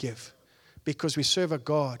else can give because we serve a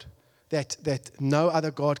God that no other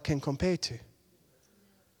God can compare to.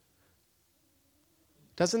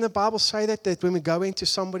 Doesn't the Bible say that when we go into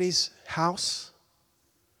somebody's house,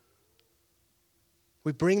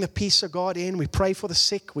 we bring the peace of God in, we pray for the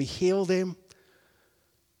sick, we heal them.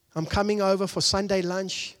 I'm coming over for Sunday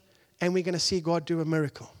lunch and we're going to see God do a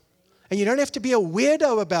miracle. And you don't have to be a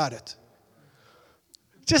weirdo about it.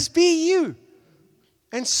 Just be you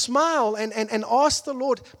and smile and ask the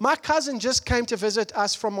Lord. My cousin just came to visit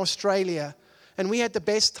us from Australia and we had the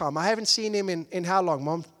best time. I haven't seen him in how long,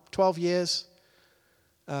 Mom? 12 years?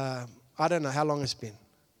 I don't know how long it's been.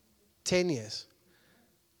 10 years.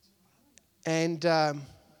 And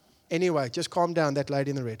anyway, just calm down, that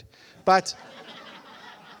lady in the red. But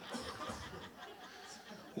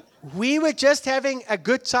we were just having a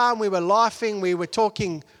good time. We were laughing. We were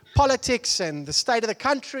talking politics and the state of the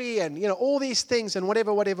country and, you know, all these things and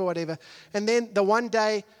whatever. And then the one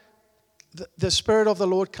day, the Spirit of the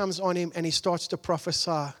Lord comes on him and he starts to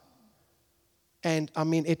prophesy. And, I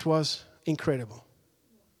mean, it was incredible.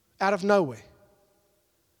 Out of nowhere.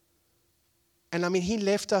 And, I mean, he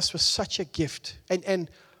left us with such a gift. And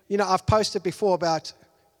you know, I've posted before about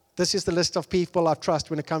this is the list of people I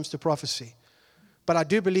trust when it comes to prophecy. But I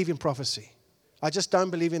do believe in prophecy. I just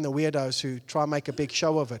don't believe in the weirdos who try and make a big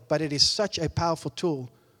show of it. But it is such a powerful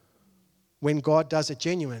tool when God does it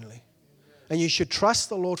genuinely. And you should trust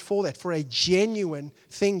the Lord for that, for a genuine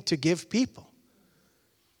thing to give people.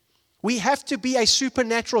 We have to be a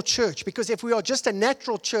supernatural church, because if we are just a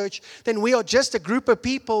natural church, then we are just a group of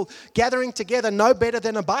people gathering together, no better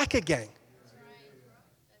than a biker gang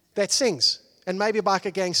that sings. And maybe a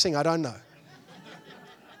biker gang sing, I don't know.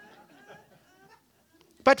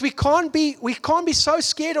 But we can't be so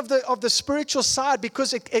scared of the spiritual side,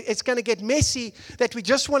 because it's going to get messy, that we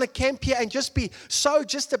just want to camp here and just be so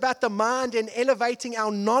just about the mind and elevating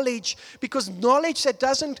our knowledge, because knowledge that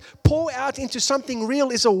doesn't pour out into something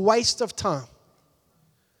real is a waste of time.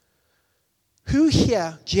 Who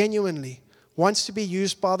here genuinely wants to be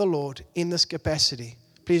used by the Lord in this capacity?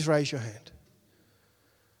 Please raise your hand.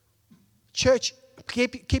 Church,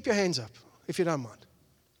 keep your hands up if you don't mind.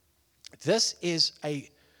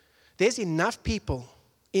 There's enough people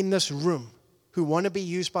in this room who want to be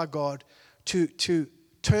used by God to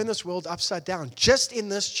turn this world upside down, just in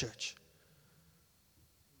this church.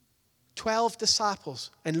 12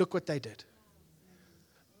 disciples, and look what they did.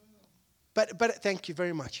 But thank you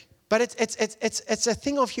very much. But it's a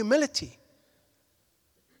thing of humility.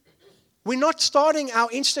 We're not starting our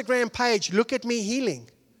Instagram page, look at me healing.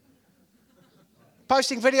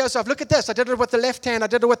 Posting videos of, look at this, I did it with the left hand, I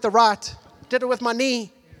did it with the right, did it with my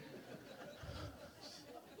knee.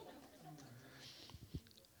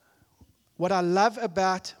 What I love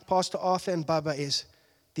about Pastor Arthur and Baba is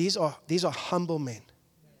these are humble men.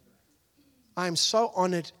 I am so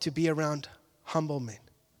honored to be around humble men.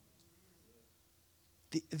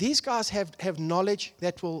 These guys have knowledge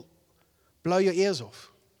that will blow your ears off.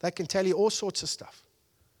 They can tell you all sorts of stuff.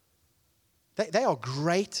 They are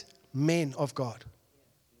great men of God.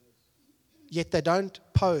 Yet they don't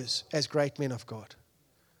pose as great men of God.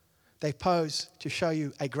 They pose to show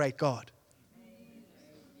you a great God.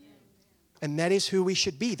 And that is who we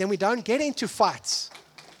should be. Then we don't get into fights.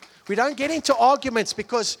 We don't get into arguments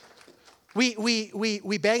because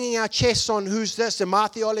we banging our chests on who's this and my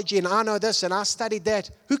theology and I know this and I studied that.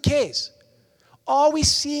 Who cares? Are we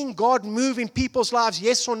seeing God move in people's lives,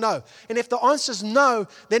 yes or no? And if the answer is no,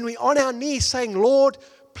 then we're on our knees saying, Lord,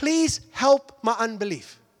 please help my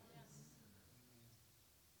unbelief.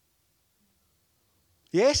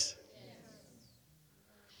 Yes?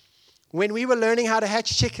 When we were learning how to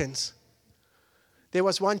hatch chickens, there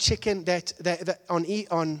was one chicken that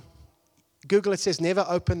on Google it says never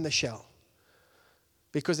open the shell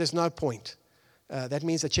because there's no point. That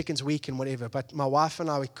means the chicken's weak and whatever. But my wife and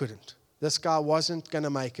I, we couldn't. This guy wasn't going to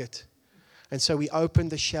make it. And so we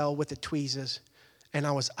opened the shell with the tweezers, and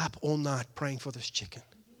I was up all night praying for this chicken.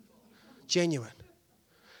 Genuine.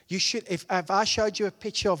 You should, if I showed you a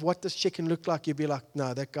picture of what this chicken looked like, you'd be like,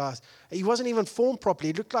 no, that guy's, he wasn't even formed properly.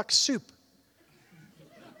 It looked like soup.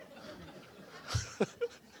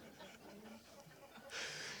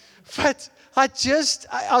 But I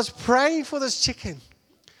was praying for this chicken.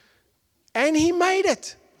 And he made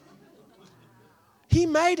it. He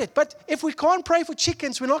made it. But if we can't pray for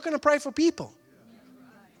chickens, we're not going to pray for people.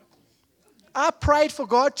 I prayed for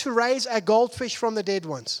God to raise a goldfish from the dead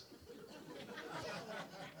once.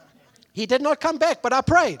 He did not come back, but I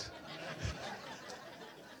prayed.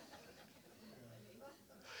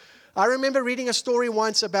 I remember reading a story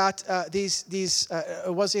once about it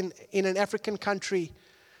was in an African country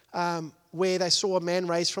where they saw a man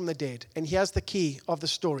raised from the dead. And here's the key of the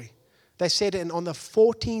story. They said, and on the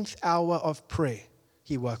 14th hour of prayer,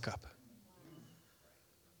 he woke up.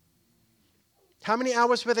 How many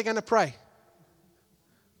hours were they going to pray?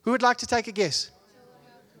 Who would like to take a guess?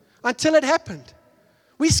 Until it happened.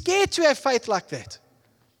 We're scared to have faith like that.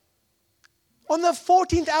 On the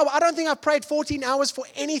 14th hour, I don't think I've prayed 14 hours for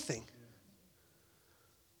anything.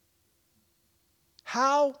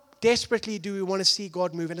 How desperately do we want to see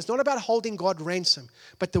God move? And it's not about holding God ransom,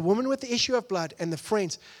 but the woman with the issue of blood and the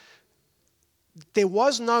friends, there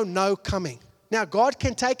was no coming. Now, God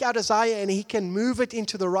can take our desire and He can move it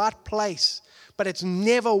into the right place, but it's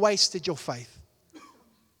never wasted your faith.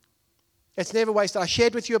 It's never wasted. I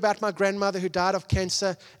shared with you about my grandmother who died of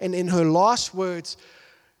cancer, and in her last words,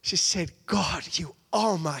 she said, God, you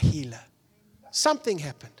are my healer. Something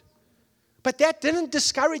happened. But that didn't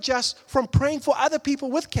discourage us from praying for other people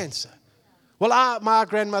with cancer. Well, my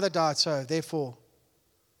grandmother died, so therefore,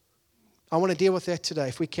 I want to deal with that today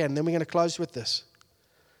if we can. Then we're going to close with this.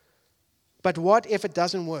 But what if it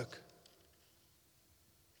doesn't work?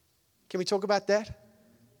 Can we talk about that?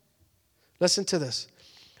 Listen to this.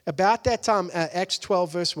 About that time, Acts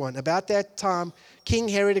 12, verse 1, about that time, King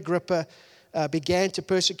Herod Agrippa began to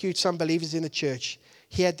persecute some believers in the church.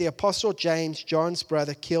 He had the apostle James, John's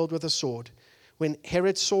brother, killed with a sword. When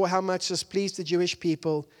Herod saw how much this pleased the Jewish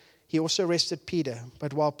people, he also arrested Peter.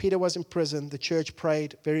 But while Peter was in prison, the church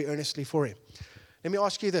prayed very earnestly for him. Let me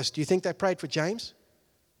ask you this. Do you think they prayed for James?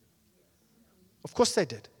 Of course they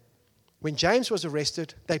did. When James was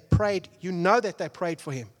arrested, they prayed. You know that they prayed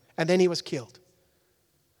for him. And then he was killed.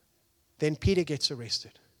 Then Peter gets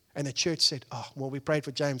arrested. And the church said, oh, well, we prayed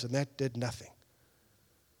for James and that did nothing.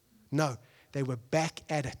 No, they were back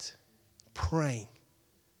at it, praying.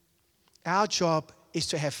 Our job is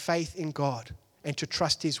to have faith in God and to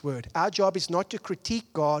trust His word. Our job is not to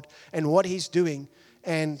critique God and what He's doing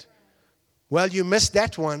and, well, you missed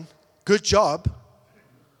that one. Good job.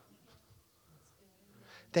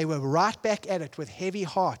 They were right back at it with heavy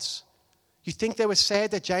hearts. You think they were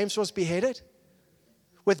sad that James was beheaded?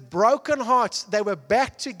 With broken hearts, they were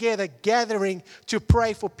back together gathering to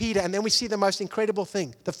pray for Peter. And then we see the most incredible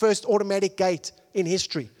thing, the first automatic gate in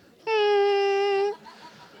history.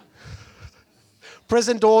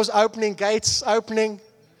 Prison doors opening, gates opening.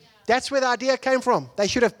 That's where the idea came from. They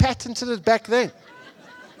should have patented it back then.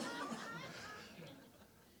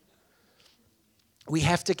 We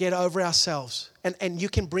have to get over ourselves. And you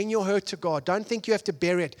can bring your hurt to God. Don't think you have to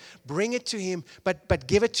bury it. Bring it to Him, but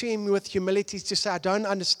give it to Him with humility to say, I don't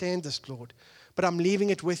understand this, Lord, but I'm leaving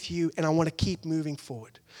it with You and I want to keep moving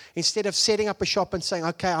forward. Instead of setting up a shop and saying,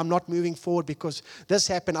 okay, I'm not moving forward because this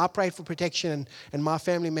happened, I prayed for protection and my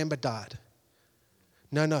family member died.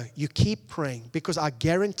 No, you keep praying because I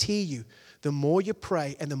guarantee you, the more you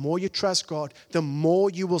pray and the more you trust God, the more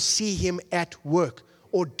you will see Him at work.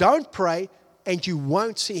 Or don't pray and you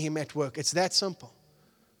won't see Him at work. It's that simple.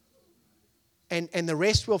 And the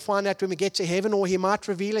rest we'll find out when we get to heaven, or He might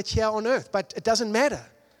reveal it here on earth. But it doesn't matter.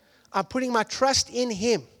 I'm putting my trust in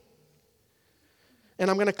Him. And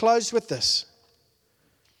I'm going to close with this.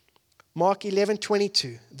 Mark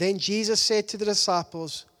 11:22. Then Jesus said to the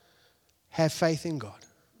disciples, have faith in God.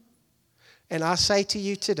 And I say to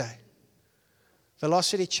you today,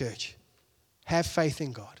 Velocity Church, have faith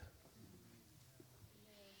in God.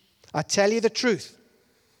 I tell you the truth.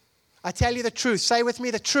 I tell you the truth. Say with me,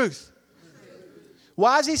 the truth.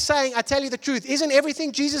 Why is He saying, I tell you the truth? Isn't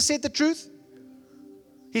everything Jesus said the truth?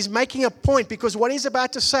 He's making a point because what He's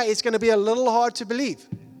about to say is going to be a little hard to believe.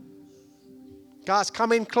 Guys,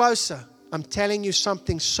 come in closer. I'm telling you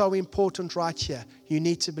something so important right here. You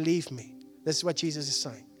need to believe me. This is what Jesus is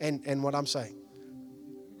saying and what I'm saying.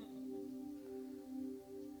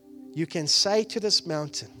 You can say to this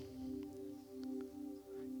mountain,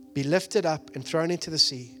 be lifted up and thrown into the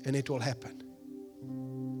sea, and it will happen.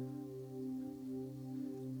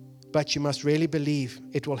 But you must really believe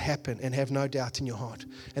it will happen and have no doubt in your heart.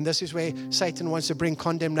 And this is where Satan wants to bring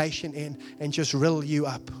condemnation in and just rill you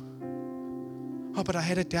up. Oh, but I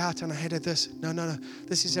had a doubt and I had a this. No.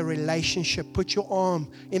 This is a relationship. Put your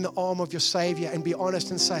arm in the arm of your Savior and be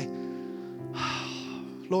honest and say,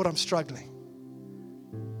 Lord, I'm struggling.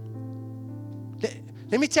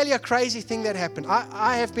 Let me tell you a crazy thing that happened.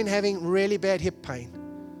 I have been having really bad hip pain.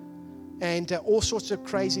 And all sorts of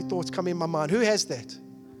crazy thoughts come in my mind. Who has that?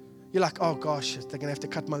 You're like, oh gosh, they're going to have to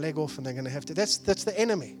cut my leg off and they're going to have to. That's the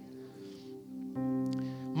enemy.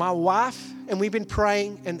 My wife, and we've been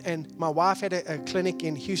praying, and my wife had a clinic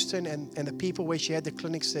in Houston, and the people where she had the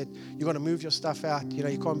clinic said, you're going to move your stuff out, you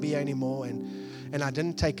can't be here anymore. And I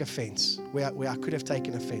didn't take offense, where I could have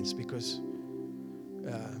taken offense because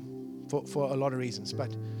for a lot of reasons.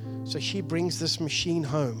 But so she brings this machine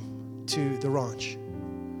home to the ranch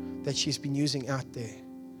that she's been using out there.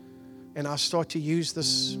 And I start to use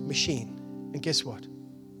this machine. And guess what?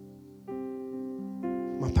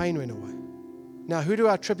 My pain went away. Now, who do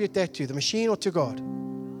I attribute that to? The machine or to God?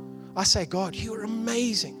 I say, God, you are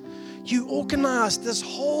amazing. You organized this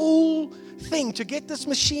whole thing to get this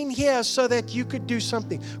machine here so that you could do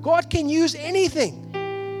something. God can use anything.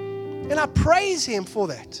 And I praise Him for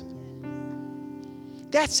that.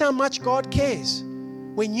 That's how much God cares.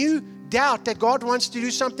 When you doubt that God wants to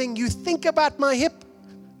do something, you think about my hip.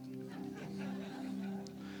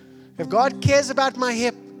 If God cares about my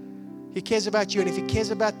hip, He cares about you. And if He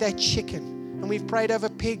cares about that chicken, and we've prayed over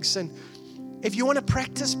pigs, and if you want to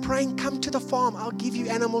practice praying, come to the farm. I'll give you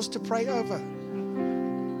animals to pray over.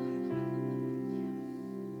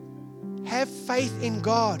 Have faith in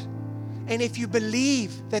God. And if you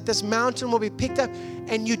believe that this mountain will be picked up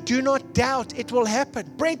and you do not doubt, it will happen.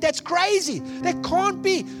 Brent, that's crazy. That can't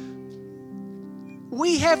be.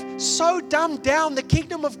 We have so dumbed down the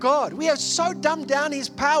kingdom of God. We have so dumbed down His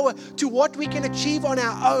power to what we can achieve on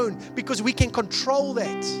our own because we can control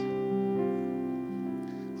that.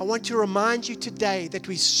 I want to remind you today that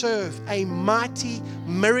we serve a mighty,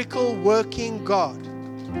 miracle-working God.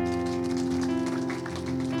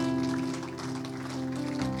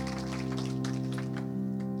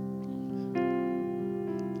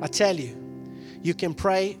 I tell you, you can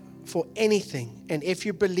pray for anything, and if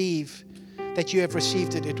you believe that you have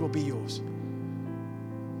received it, it will be yours.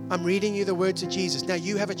 I'm reading you the words of Jesus. Now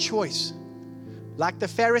you have a choice. Like the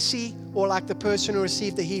Pharisee or like the person who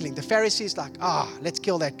received the healing. The Pharisee is like, let's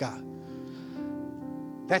kill that guy.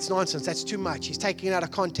 That's nonsense. That's too much. He's taking it out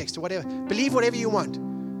of context or whatever. Believe whatever you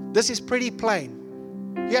want. This is pretty plain.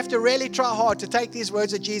 You have to really try hard to take these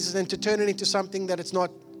words of Jesus and to turn it into something that it's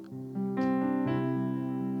not.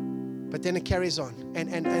 But then it carries on.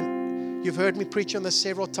 And you've heard me preach on this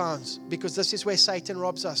several times because this is where Satan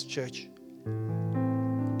robs us, church.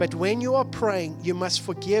 But when you are praying, you must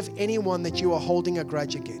forgive anyone that you are holding a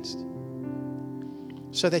grudge against,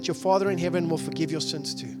 so that your Father in heaven will forgive your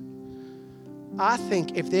sins too. I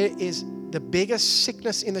think if there is the biggest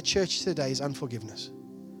sickness in the church today is unforgiveness.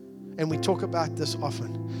 And we talk about this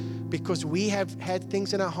often because we have had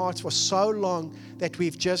things in our hearts for so long that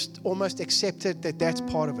we've just almost accepted that that's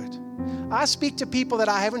part of it. I speak to people that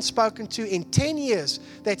I haven't spoken to in 10 years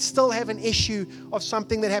that still have an issue of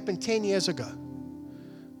something that happened 10 years ago.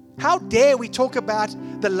 How dare we talk about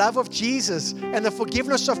the love of Jesus and the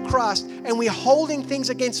forgiveness of Christ, and we're holding things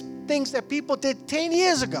against things that people did 10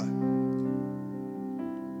 years ago?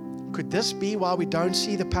 Could this be why we don't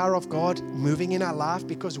see the power of God moving in our life?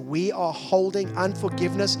 Because we are holding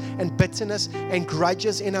unforgiveness and bitterness and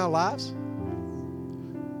grudges in our lives?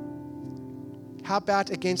 How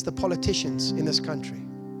about against the politicians in this country?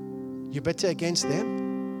 You bitter against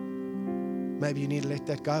them? Maybe you need to let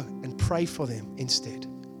that go and pray for them instead.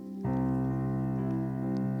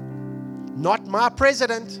 Not my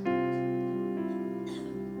president.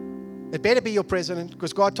 It better be your president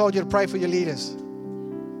because God told you to pray for your leaders.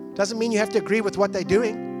 Doesn't mean you have to agree with what they're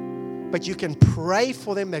doing, but you can pray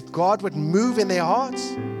for them that God would move in their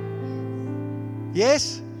hearts.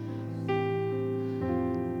 Yes?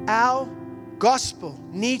 Our gospel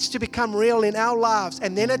needs to become real in our lives,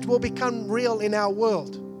 and then it will become real in our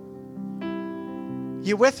world.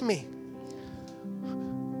 You with me?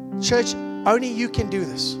 Church, only you can do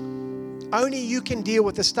this. Only you can deal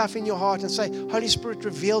with the stuff in your heart and say, Holy Spirit,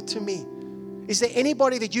 reveal to me. Is there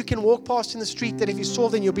anybody that you can walk past in the street that if you saw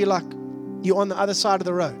them, you'll be like, you're on the other side of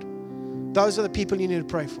the road? Those are the people you need to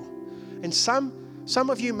pray for. And some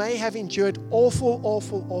of you may have endured awful,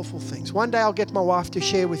 awful, awful things. One day I'll get my wife to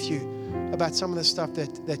share with you about some of the stuff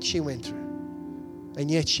that she went through. And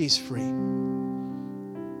yet she's free.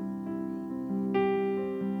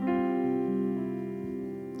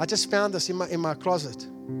 I just found this in my closet.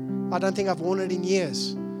 I don't think I've worn it in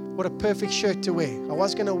years. What a perfect shirt to wear. I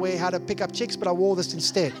was going to wear How to Pick Up Chicks, but I wore this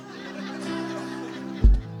instead.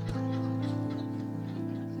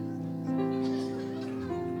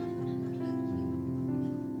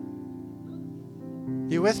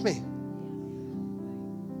 You with me?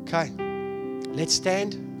 Okay. Let's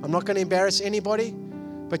stand. I'm not going to embarrass anybody.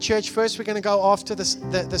 But church, first we're going to go after this,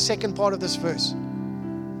 the second part of this verse.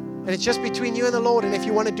 And it's just between you and the Lord. And if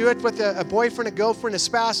you want to do it with a boyfriend, a girlfriend, a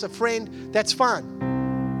spouse, a friend, that's fine.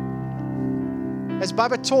 As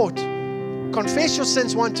Baba taught, confess your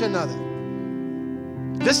sins one to another.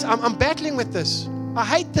 I'm battling with this. I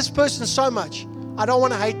hate this person so much. I don't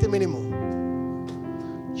want to hate them anymore.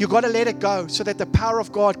 You got to let it go so that the power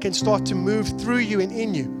of God can start to move through you and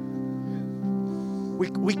in you.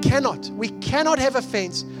 We cannot have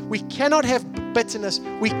offense. We cannot have bitterness.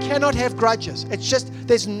 We cannot have grudges. It's just,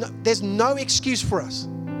 there's no excuse for us.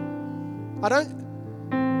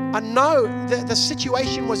 I know that the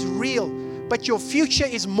situation was real, but your future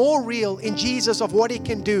is more real in Jesus of what He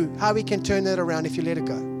can do, how He can turn that around if you let it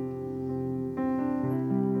go.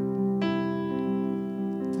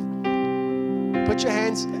 Put your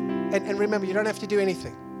hands, and remember, you don't have to do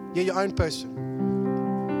anything. You're your own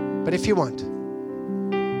person. But if you want,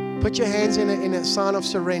 put your hands in a sign of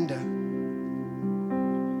surrender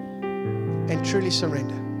and truly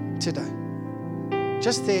surrender today.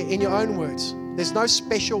 Just there in your own words. There's no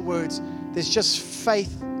special words. There's just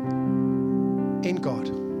faith in God.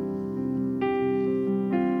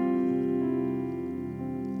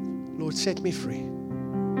 Lord, set me free.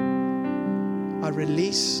 I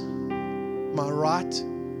release my right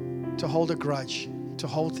to hold a grudge, to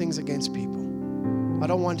hold things against people. I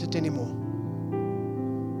don't want it anymore.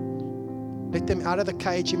 Let them out of the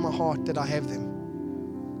cage in my heart that I have them.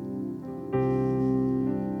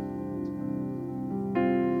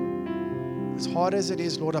 As hard as it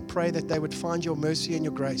is, Lord, I pray that they would find your mercy and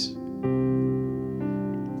your grace.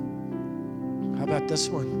 How about this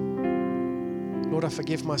one? Lord, I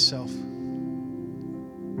forgive myself.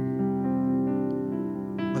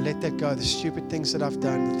 I let that go, the stupid things that I've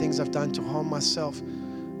done, the things I've done to harm myself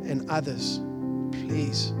and others.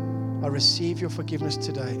 Please, I receive your forgiveness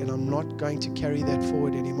today, and I'm not going to carry that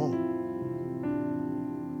forward anymore.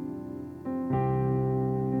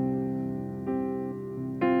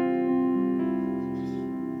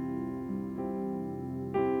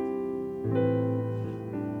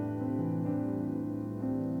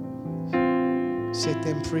 set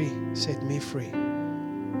them free, set me free.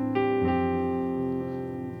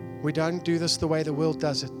 We don't do this the way the world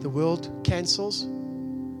does it. The world cancels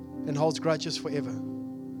and holds grudges forever.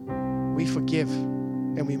 We forgive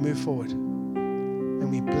and we move forward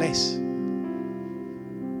and we bless.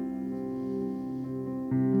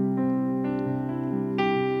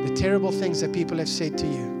 The terrible things that people have said to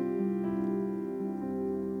you,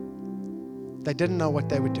 they didn't know what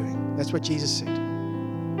they were doing. That's what Jesus said.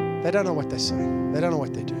 They don't know what they're saying. They don't know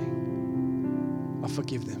what they're doing. I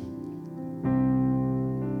forgive them.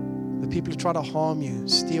 The people who try to harm you,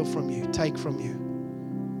 steal from you, take from you,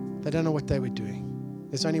 they don't know what they were doing.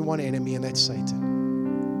 There's only one enemy, and that's Satan.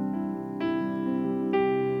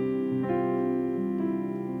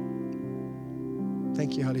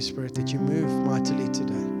 Thank you, Holy Spirit, that you move mightily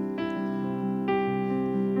today.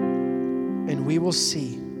 And we will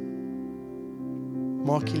see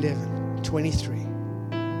Mark 11:23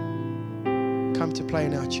 come to play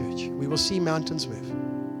in our church. We will see mountains move.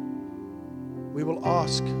 We will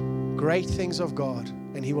ask great things of God,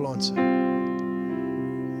 and He will answer.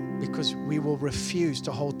 Because we will refuse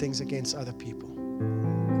to hold things against other people.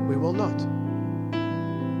 We will not.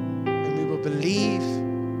 And we will believe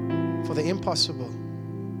for the impossible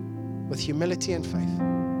with humility and faith.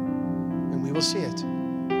 And we will see it.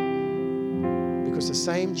 Because the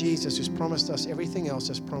same Jesus who's promised us everything else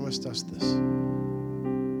has promised us this.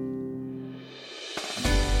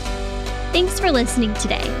 Thanks for listening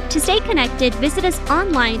today. To stay connected, visit us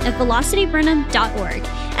online at velocityburnham.org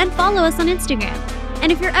and follow us on Instagram.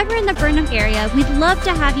 And if you're ever in the Burnham area, we'd love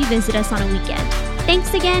to have you visit us on a weekend.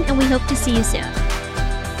 Thanks again, and we hope to see you soon.